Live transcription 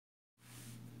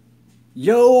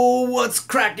Yo, what's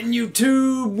cracking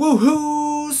YouTube?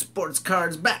 Woohoo! Sports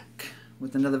Cards back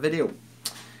with another video.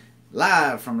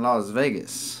 Live from Las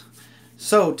Vegas.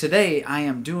 So today I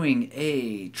am doing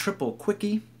a triple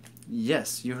quickie.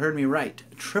 Yes, you heard me right.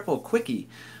 Triple quickie.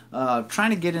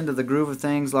 Trying to get into the groove of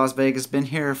things. Las Vegas, been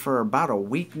here for about a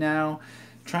week now.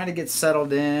 Trying to get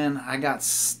settled in. I got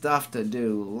stuff to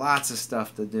do. Lots of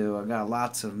stuff to do. I got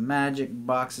lots of Magic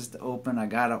boxes to open. I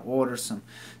got to order some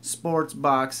sports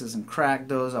boxes and crack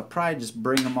those. I'll probably just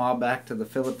bring them all back to the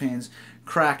Philippines.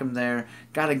 Crack them there.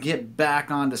 Got to get back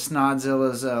onto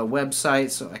Snodzilla's website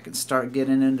so I can start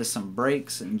getting into some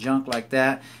breaks and junk like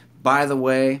that. By the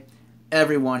way,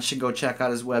 everyone should go check out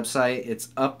his website. It's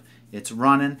up. It's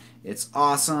running. It's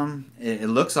awesome. It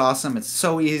looks awesome. It's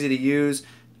so easy to use.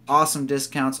 Awesome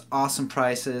discounts, awesome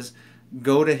prices.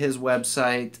 Go to his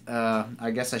website.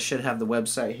 I guess I should have the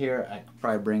website here. I could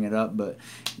probably bring it up, but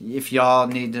if y'all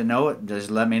need to know it,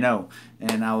 just let me know,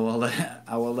 and I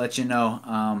will let you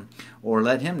know, or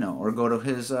let him know, or go to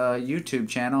his YouTube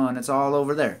channel, and it's all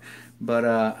over there.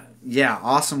 But yeah,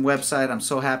 awesome website. I'm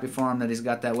so happy for him that he's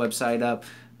got that website up.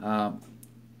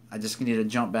 I just need to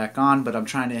jump back on, but I'm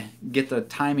trying to get the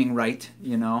timing right,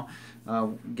 you know,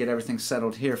 get everything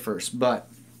settled here first. But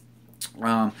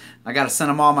I got to send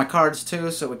him all my cards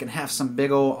too, so we can have some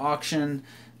big old auction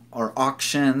or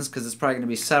auctions, because it's probably going to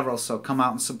be several, so come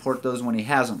out and support those when he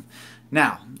has them.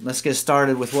 Now, let's get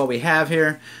started with what we have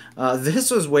here.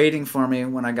 This was waiting for me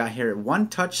when I got here. One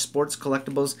Touch Sports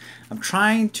Collectibles. I'm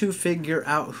trying to figure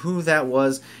out who that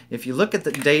was. If you look at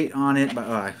the date on it,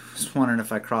 I was wondering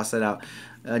if I crossed that out.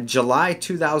 July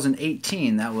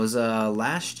 2018. That was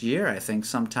last year, I think,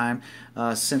 sometime.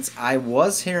 Since I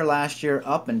was here last year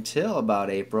up until about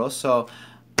April. So,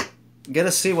 get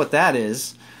to see what that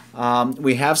is.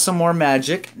 We have some more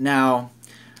Magic. Now,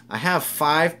 I have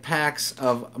 5 packs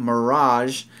of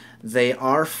Mirage. They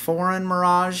are foreign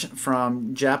Mirage,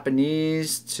 from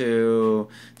Japanese to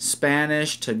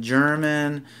Spanish to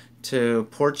German to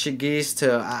Portuguese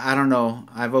to, I don't know.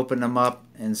 I've opened them up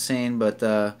and seen, but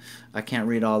I can't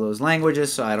read all those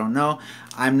languages, so I don't know.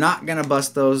 I'm not going to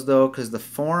bust those, though, because the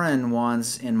foreign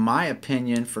ones, in my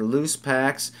opinion, for loose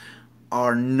packs,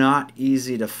 are not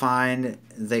easy to find.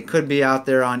 They could be out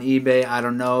there on eBay, I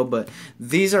don't know, but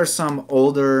these are some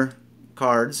older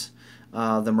cards,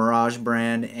 the Mirage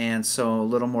brand, and so a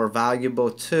little more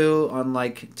valuable too,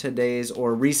 unlike today's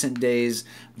or recent days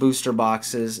booster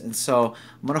boxes. And so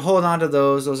I'm going to hold on to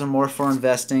those. Those are more for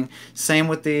investing. Same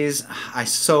with these. I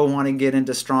so want to get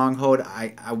into Stronghold.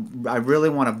 I really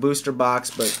want a booster box,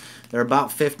 but they're about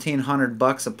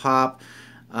 $1,500 a pop.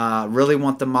 Really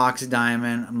want the Mox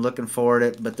Diamond. I'm looking forward to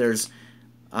it, but there's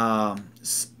 5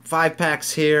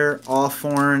 packs here, all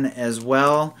foreign as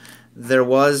well. There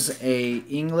was a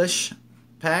English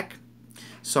pack,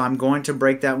 so I'm going to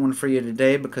break that one for you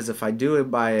today, because if I do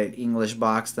buy an English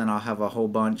box, then I'll have a whole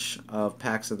bunch of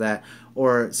packs of that.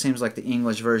 Or it seems like the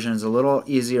English version is a little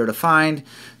easier to find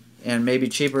and maybe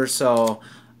cheaper, so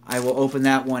I will open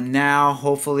that one now.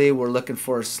 Hopefully we're looking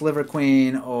for a Sliver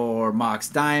Queen or Mox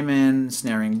Diamond,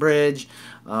 Snaring Bridge,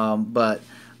 but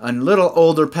a little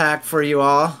older pack for you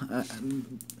all.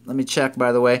 Let me check,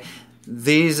 by the way.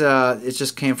 These, it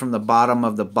just came from the bottom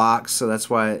of the box, so that's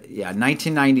why, yeah,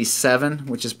 1997,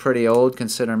 which is pretty old,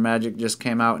 considering Magic just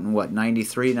came out in, what,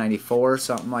 93, 94,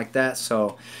 something like that,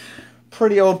 so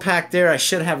pretty old pack there. I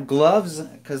should have gloves,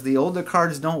 because the older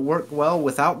cards don't work well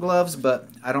without gloves, but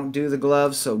I don't do the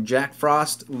gloves, so Jack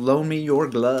Frost, loan me your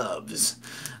gloves.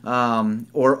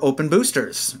 Or open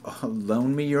boosters,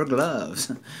 loan me your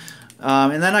gloves.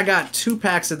 And then I got 2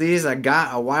 packs of these. I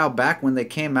got a while back when they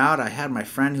came out. I had my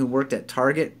friend who worked at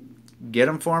Target get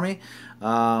them for me.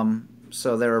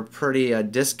 So they were pretty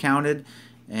discounted.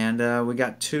 And we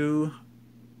got 2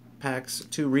 packs,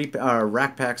 2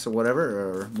 rack packs or whatever,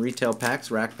 or retail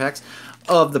packs, rack packs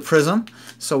of the Prizm.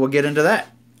 So we'll get into that.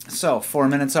 So 4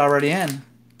 minutes already in.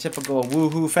 Typical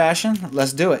woohoo fashion.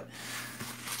 Let's do it.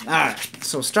 Alright,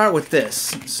 so start with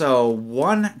this. So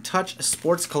One Touch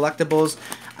Sports Collectibles.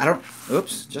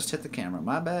 Oops, just hit the camera.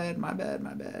 My bad, my bad,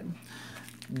 my bad.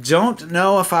 Don't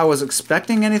know if I was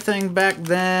expecting anything back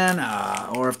then,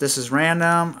 or if this is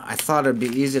random. I thought it'd be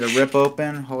easy to rip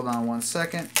open. Hold on one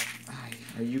second.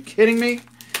 Are you kidding me?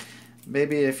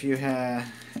 Maybe if you had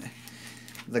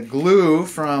the glue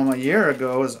from a year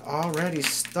ago is already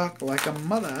stuck like a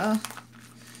mother.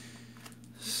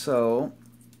 So,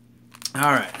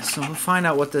 alright, so we'll find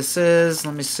out what this is.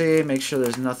 Let me see, make sure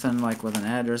there's nothing like with an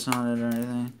address on it or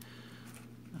anything.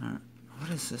 Alright, what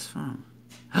is this from?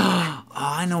 Oh,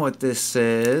 I know what this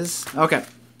is. Okay,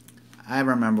 I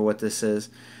remember what this is.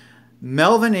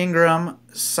 Melvin Ingram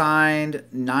signed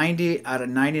 90 out of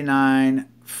 99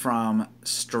 from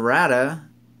Strata.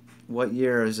 What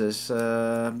year is this?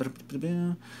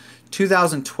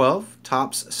 2012,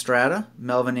 Topps Strata,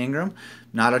 Melvin Ingram.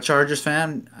 Not a Chargers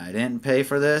fan. I didn't pay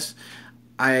for this.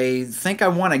 I think I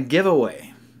won a giveaway.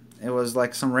 It was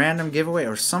like some random giveaway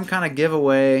or some kind of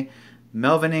giveaway.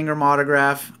 Melvin Ingram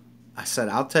autograph. I said,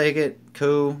 I'll take it.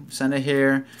 Cool. Send it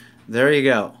here. There you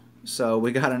go. So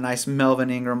we got a nice Melvin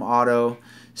Ingram auto.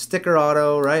 Sticker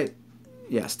auto, right?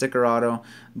 Yeah, sticker auto.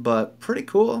 But pretty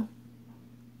cool.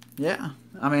 Yeah.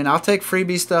 I mean, I'll take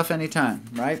freebie stuff anytime,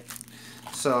 right?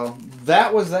 So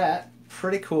that was that.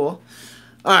 Pretty cool.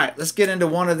 All right, let's get into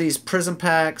one of these Prizm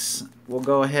packs. We'll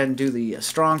go ahead and do the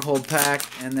Stronghold pack,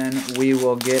 and then we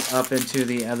will get up into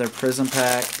the other Prizm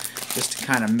pack just to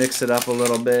kind of mix it up a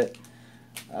little bit.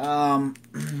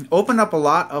 Opened up a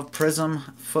lot of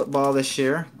Prizm football this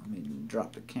year. Let me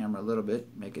drop the camera a little bit,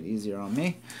 make it easier on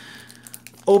me.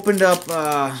 Opened up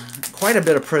quite a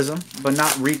bit of Prizm, but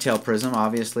not retail Prizm,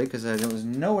 obviously, because it was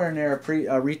nowhere near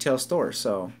a retail store.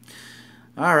 So,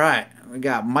 all right, we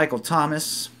got Michael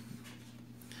Thomas,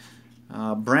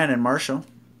 Brandon Marshall,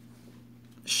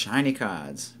 shiny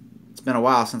cards. It's been a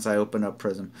while since I opened up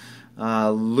Prizm.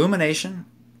 Illumination,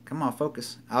 come on,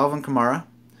 focus. Alvin Kamara,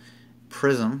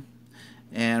 Prizm,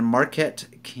 and Marquette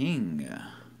King.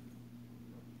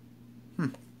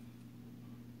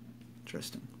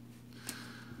 Interesting.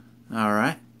 All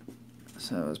right,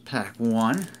 so it was pack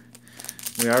 1.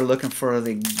 We are looking for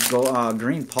the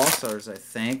green pulsars, I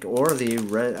think, or the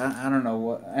red. I don't know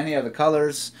what any of the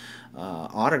colors.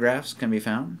 Autographs can be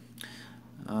found.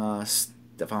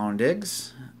 Stephon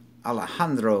Diggs,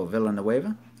 Alejandro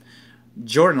Villanueva,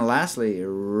 Jordan Lastly,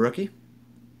 rookie.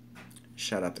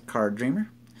 Shout out to Card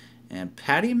Dreamer, and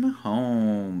Patty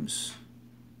Mahomes.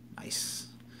 Nice,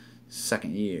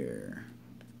 second year.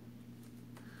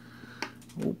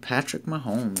 Oh, Patrick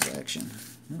Mahomes action.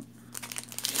 Yep.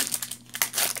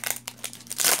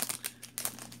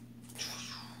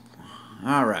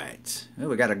 All right. Oh,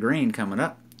 we got a green coming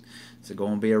up. Is it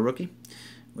going to be a rookie?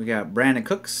 We got Brandon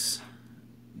Cooks,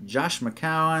 Josh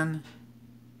McCown,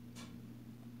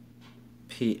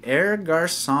 Pierre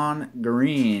Garçon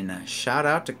green. Shout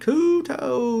out to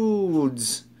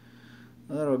Coo-Toads.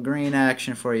 A little green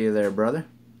action for you there, brother.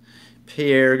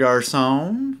 Pierre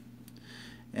Garçon.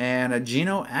 And a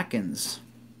Geno Atkins.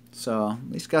 So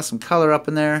at least got some color up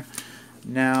in there.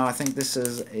 Now I think this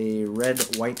is a red,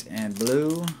 white, and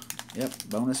blue. Yep,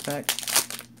 bonus pack.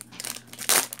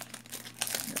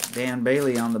 Got Dan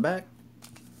Bailey on the back.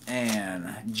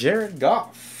 And Jared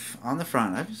Goff on the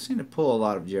front. I've seen it pull a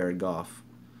lot of Jared Goff.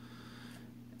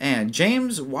 And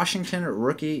James Washington,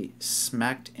 rookie,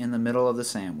 smacked in the middle of the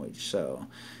sandwich. So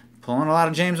pulling a lot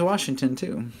of James Washington,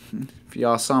 too. If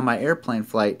y'all saw my airplane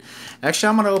flight. Actually,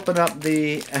 I'm going to open up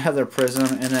the other Prizm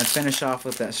and then finish off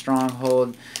with that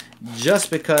Stronghold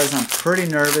just because I'm pretty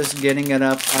nervous getting it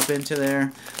up into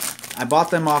there. I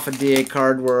bought them off of DA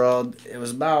Card World. It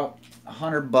was about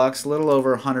 $100, a little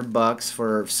over $100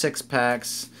 for 6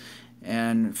 packs,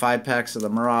 and 5 packs of the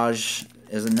Mirage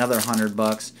is another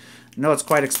 $100. I know it's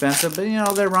quite expensive, but you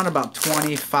know, they run about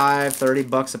 $25,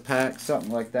 $30 a pack,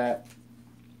 something like that.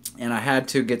 And I had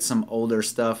to get some older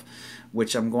stuff,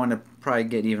 which I'm going to probably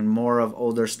get even more of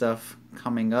older stuff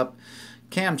coming up.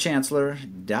 Cam Chancellor,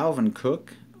 Dalvin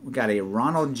Cook. We got a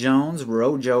Ronald Jones,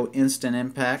 Rojo Instant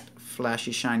Impact,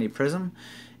 Flashy Shiny Prizm,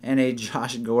 and a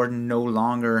Josh Gordon no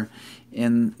longer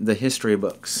in the history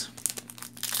books.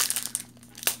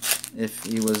 If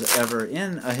he was ever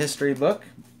in a history book,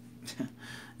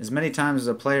 as many times as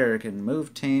a player can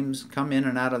move teams, come in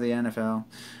and out of the NFL.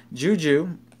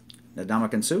 Juju,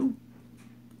 Ndamukong Suh,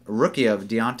 rookie of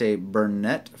Deontay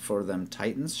Burnett for them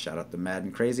Titans. Shout out to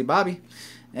Madden Crazy Bobby.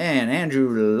 And Andrew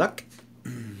Luck.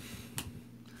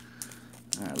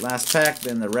 Alright, last pack,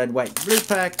 then the red, white, blue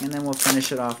pack, and then we'll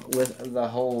finish it off with the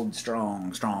hold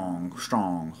strong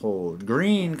hold.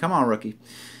 Green, come on, rookie.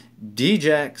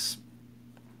 Djax,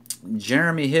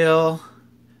 Jeremy Hill.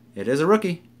 It is a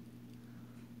rookie.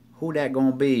 Who that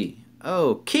gonna be?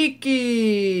 Oh,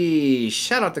 Kiki!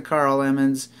 Shout out to Carl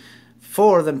Emmons.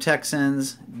 For them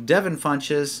Texans. Devin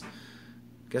Funches.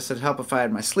 Guess it'd help if I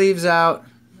had my sleeves out.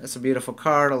 That's a beautiful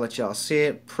card. I'll let y'all see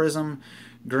it. Prizm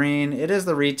green. It is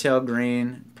the retail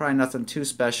green. Probably nothing too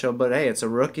special, but hey, it's a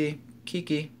rookie.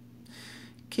 Kiki.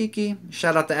 Kiki.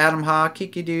 Shout out to Adam Ha.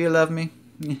 Kiki, do you love me?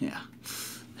 Yeah.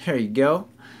 There you go.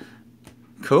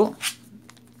 Cool.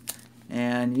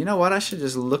 And you know what? I should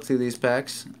just look through these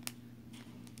packs.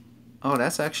 Oh,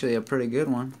 that's actually a pretty good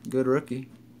one. Good rookie.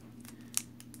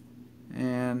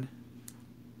 And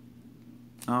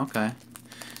okay.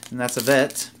 And that's a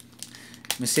vet.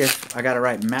 me see if I got it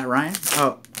right. Matt Ryan.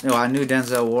 Oh, no, I knew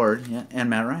Denzel Ward. Yeah, and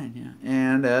Matt Ryan. Yeah,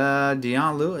 and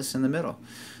Deion Lewis in the middle.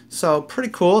 So pretty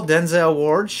cool. Denzel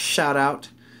Ward. Shout out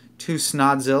to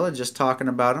Snodzilla, just talking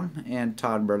about him, and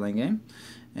Todd Burlingame.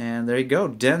 And there you go,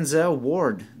 Denzel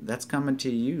Ward. That's coming to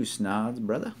you, Snods,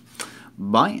 brother.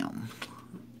 Bam.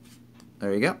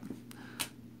 There you go.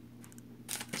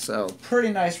 So,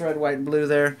 pretty nice red, white, and blue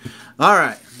there. All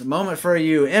right, the moment for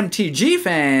you MTG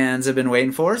fans have been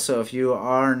waiting for. So, if you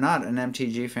are not an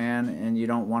MTG fan and you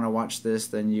don't want to watch this,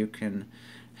 then you can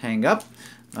hang up.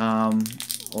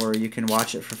 Or you can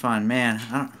watch it for fun. Man,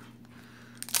 I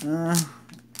don't...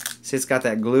 see, it's got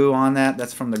that glue on that.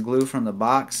 That's from the glue from the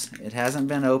box. It hasn't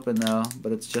been opened, though,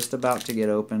 but it's just about to get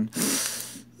open.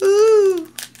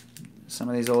 Ooh. Some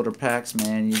of these older packs,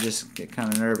 man, you just get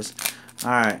kind of nervous.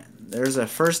 All right. There's a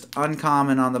first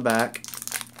uncommon on the back.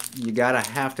 You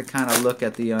have to kind of look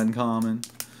at the uncommon.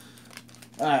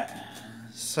 Alright,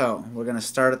 so we're going to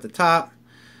start at the top,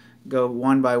 go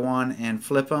one by one and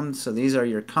flip them. So these are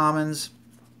your commons.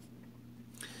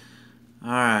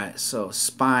 Alright, so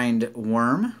Spined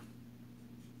Worm.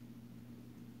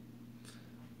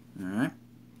 Alright.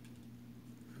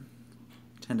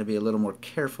 Tend to be a little more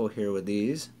careful here with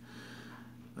these.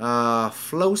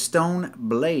 Flowstone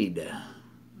Blade.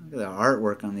 Look at the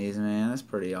artwork on these, man. That's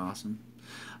pretty awesome.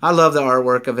 I love the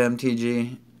artwork of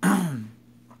MTG.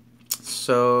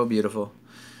 So beautiful.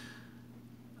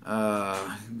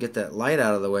 Get that light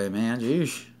out of the way, man.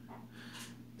 Jeez.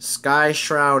 Sky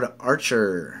Shroud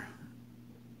Archer.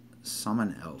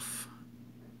 Summon Elf.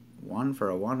 1 for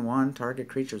a 1/1. Target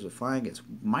creatures with flying gets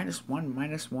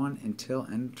 -1/-1 until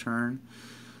end turn.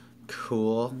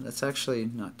 Cool. That's actually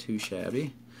not too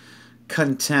shabby.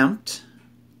 Contempt.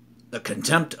 The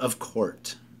Contempt of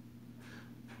Court.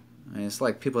 I mean, it's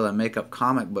like people that make up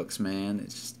comic books, man.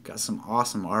 It's just got some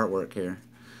awesome artwork here.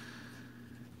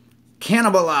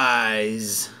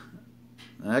 Cannibalize.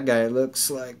 That guy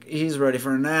looks like he's ready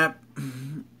for a nap.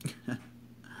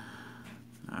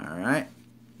 Alright.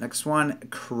 Next one,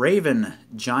 Craven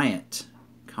Giant.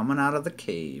 Coming out of the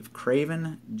cave.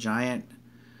 Craven Giant.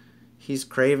 He's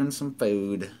craving some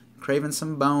food. Craving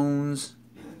some bones.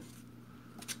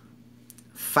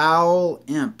 Foul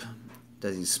Imp.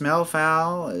 Does he smell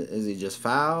foul? Is he just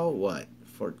foul? What?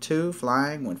 For 2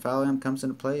 flying, when Foul Imp comes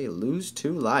into play, you lose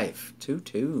 2 life.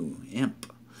 2/2.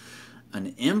 Imp. An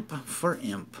imp for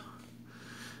imp.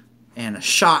 And a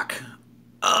shock.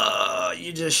 Oh,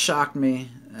 you just shocked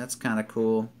me. That's kind of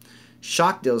cool.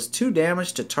 Shock deals 2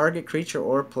 damage to target creature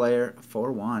or player for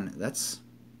 1. That's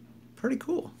pretty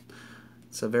cool.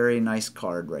 It's a very nice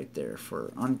card right there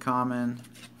for uncommon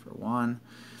for 1.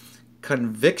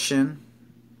 Conviction.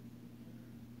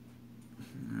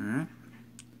 Alright.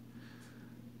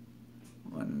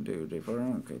 1, 2, 3, 4.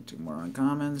 Okay, 2 more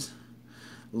uncommons.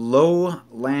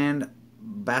 Lowland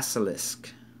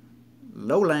Basilisk.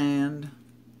 Lowland.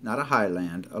 Not a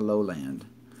highland, a lowland.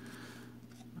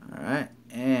 Alright.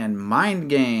 And Mind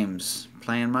Games.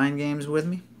 Playing Mind Games with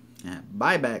me? Yeah,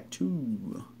 buyback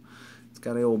 2. It's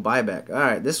got an old buyback.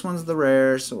 Alright, this one's the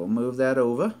rare, so we'll move that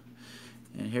over.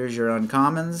 And here's your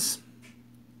uncommons.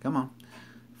 Come on.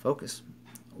 Focus.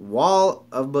 Wall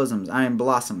of Bosoms. I mean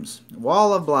Blossoms.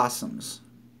 Wall of Blossoms.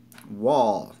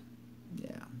 Wall.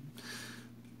 Yeah.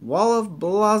 Wall of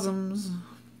Blossoms.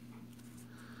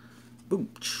 Boom.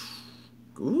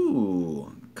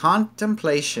 Ooh.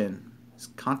 Contemplation. He's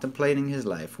contemplating his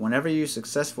life. Whenever you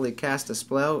successfully cast a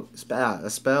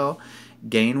spell,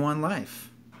 gain 1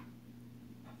 life.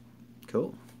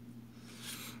 Cool.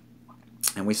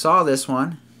 And we saw this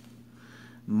one.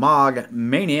 Mog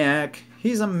Maniac.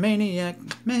 He's a maniac.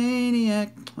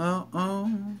 Maniac. Oh,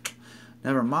 oh.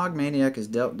 Whenever Mog Maniac is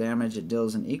dealt damage, it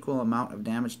deals an equal amount of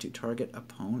damage to target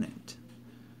opponent.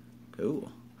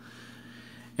 Cool.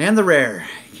 And the rare.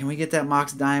 Can we get that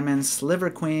Mox Diamond? Sliver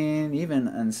Queen. Even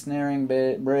Ensnaring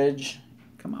Bridge.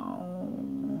 Come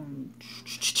on.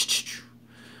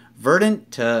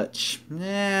 Verdant Touch.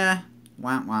 Yeah.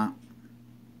 Wah, wah.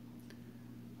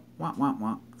 Wah, wah,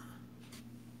 wah.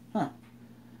 Huh.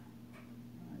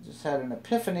 I just had an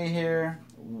epiphany here.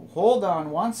 Hold on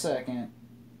 1 second.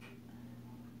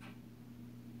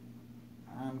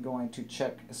 I'm going to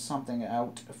check something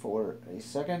out for a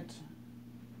second.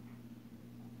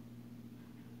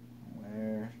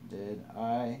 Where did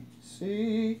I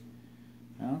see?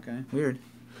 Okay, weird.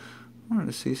 I wanted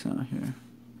to see something here.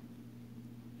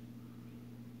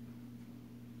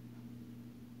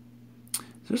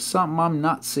 Is there something I'm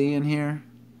not seeing here?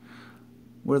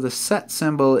 Where the set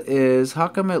symbol is, how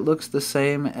come it looks the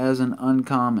same as an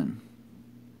uncommon?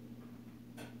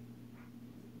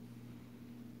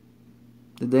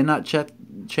 Did they not check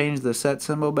change the set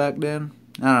symbol back then?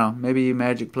 I don't know. Maybe you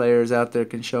Magic players out there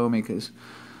can show me, because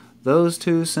those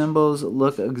two symbols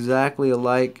look exactly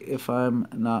alike, if I'm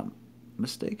not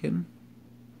mistaken.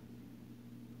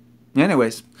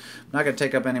 Anyways, I'm not going to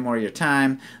take up any more of your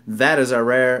time. That is our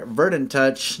rare Verdant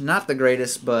Touch. Not the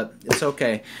greatest, but it's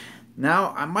okay.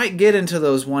 Now, I might get into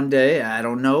those one day. I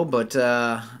don't know, but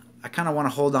I kind of want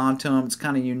to hold on to them. It's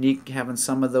kind of unique having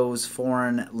some of those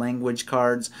foreign language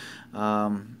cards.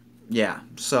 Yeah,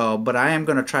 so, but I am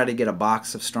going to try to get a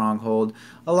box of Stronghold,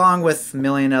 along with a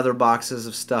million other boxes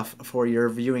of stuff for your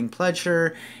viewing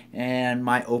pleasure and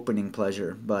my opening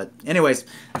pleasure. But anyways,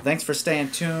 thanks for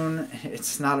staying tuned.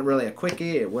 It's not really a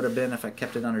quickie. It would have been if I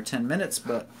kept it under 10 minutes,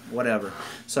 but whatever.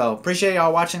 So, appreciate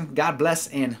y'all watching. God bless,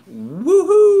 and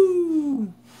woohoo!